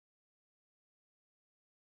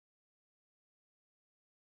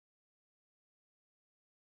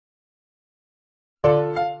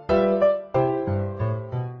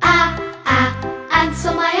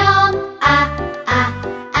on my arm,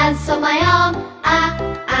 ants on my arm,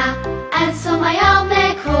 ants on my arm,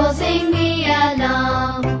 they're causing me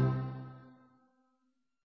alarm.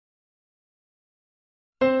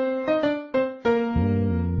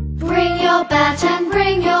 Bring your bat and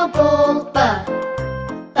bring your ball,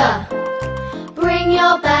 Bring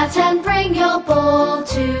your bat and bring your ball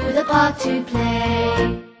to the park to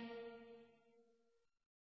play.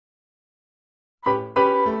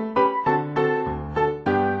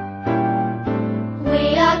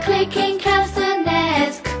 We are clicking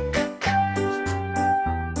castanets,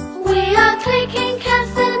 we are clicking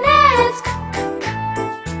castanets,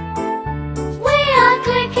 we are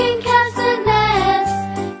clicking castanets,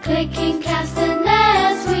 clicking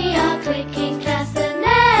castanets, we are clicking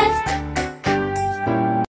castanets.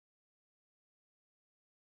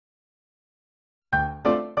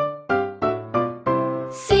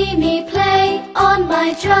 See me play on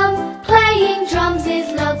my drum. Playing drums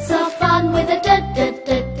is lots of fun with a da da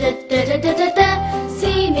da da da da da da da.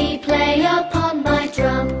 See me play upon my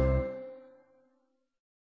drum.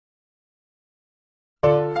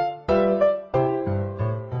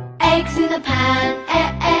 Eggs in the pan,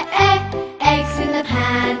 eggs in the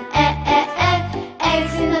pan,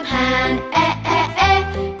 eggs in the pan,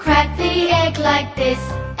 crack the egg like this,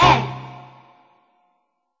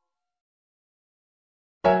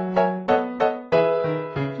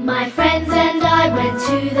 My friends and I went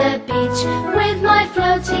to the beach with my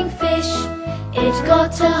floating fish. It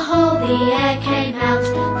got a hole, the air came out.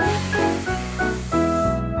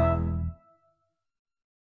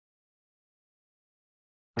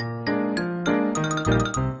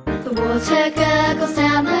 The water gurgles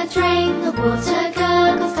down the drain, the water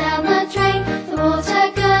gurgles down the drain, the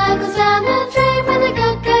water gurgles down the drain with a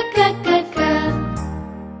gurg gurg gurg gurg gurg.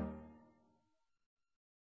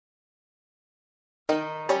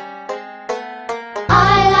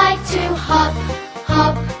 To hop,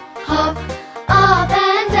 hop, hop, up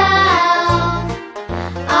and down.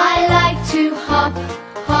 I like to hop,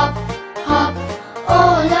 hop, hop,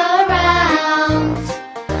 all around.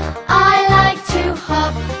 I like to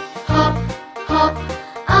hop, hop, hop,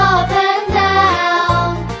 up and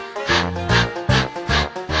down.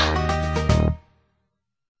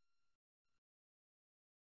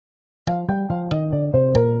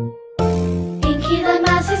 Inky the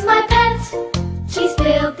mouse is my pet. She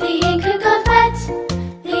spilled the ink and got wet.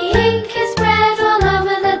 The ink is spread all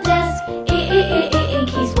over the desk.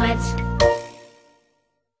 Inky's wet.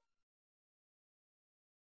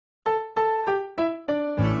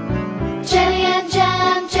 Jelly and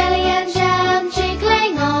jam,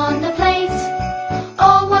 jiggling on the plate.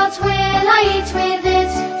 Oh, what will I eat with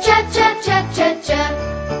it? Jab, jab, jab, jab, jab.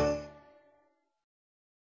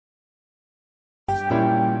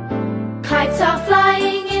 Kites are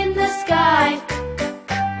flying in the sky.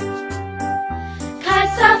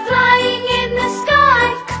 Kites are flying in the sky.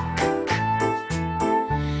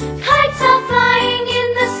 Kites are flying in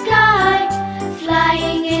the sky.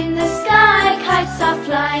 Flying in the sky. Kites are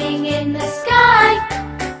flying in the sky.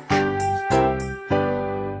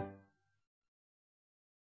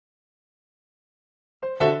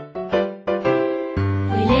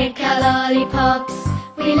 We lick our lollipops.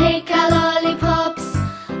 We lick our lollipops.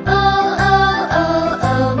 Oh, oh, oh,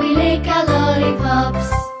 oh. We lick our lollipops.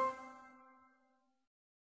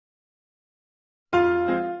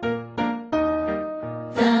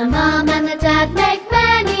 The mom and the dad make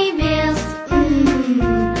many meals.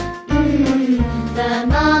 The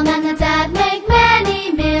mom and the dad make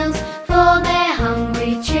many meals for their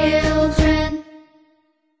hungry children.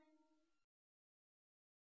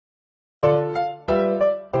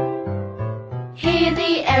 Hear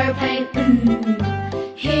the aeroplane,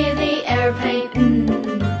 hear the aeroplane,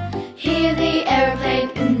 hear the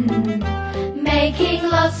aeroplane, making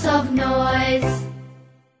lots of noise.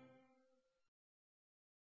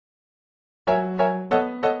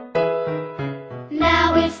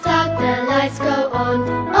 Now it's dark, the lights go on.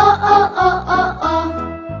 Oh, oh, oh, oh, oh.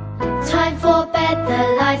 Time for bed,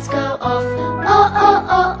 the lights go off. Oh, oh,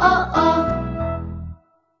 oh, oh, oh.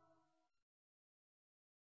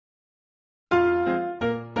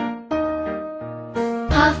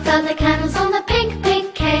 Puff out the candles on the pink,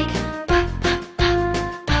 pink cake. Puff, puff, puff,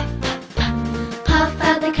 puff, puff, puff. Puff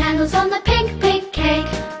out the candles on the pink, pink cake.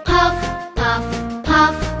 Puff, puff,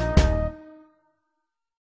 puff.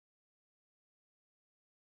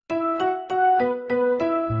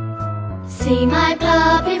 See my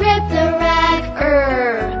puppy rip the rag,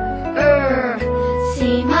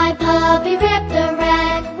 See my puppy rip the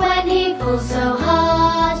rag when he pulls so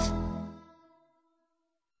hard.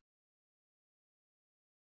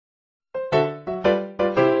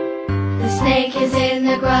 The snake is in the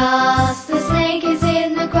grass. The snake is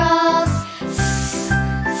in the grass.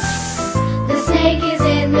 The snake is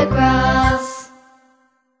in the grass.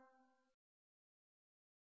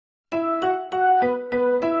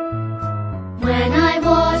 When I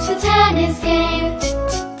watch a tennis game,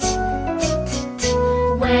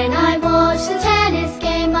 when I watch a tennis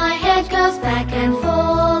game, my head goes back and forth.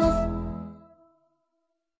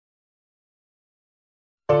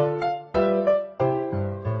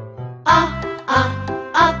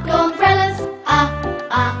 Up go umbrellas, up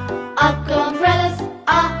go umbrellas,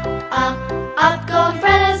 up go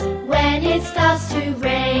umbrellas, when it starts to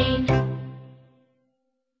rain.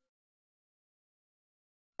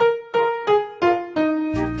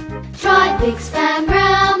 Try big span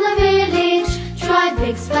round the village, try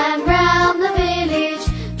big span round the village,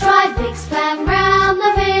 try big span round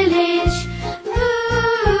the village. Ooh.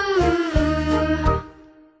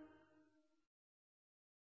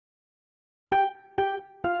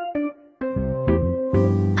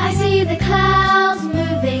 I see the clouds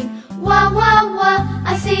moving, wah wah wah.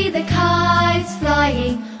 I see the kites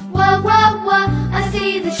flying, wah wah wah. I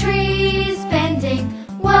see the trees bending,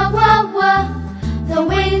 wah wah wah. The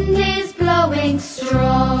wind is blowing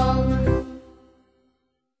strong.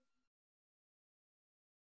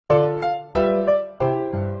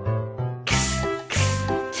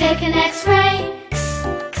 Take an X-ray,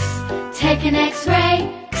 take an X-ray,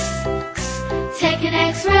 take an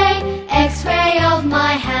X-ray, X-ray of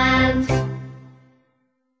my hand.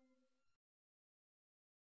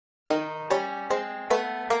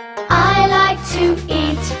 I like to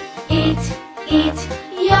eat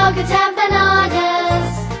yogurt and bananas.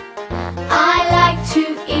 I like to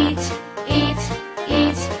eat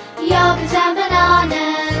yogurt and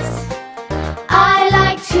bananas. I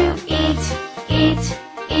like to eat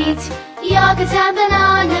yogurt and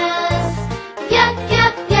bananas. Yeah,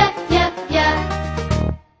 yeah, yeah, yeah, yeah.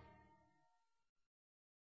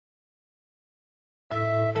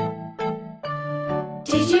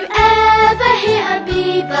 Did you ever hear a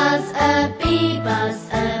bee buzz, a bee buzz,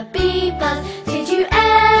 a bee buzz?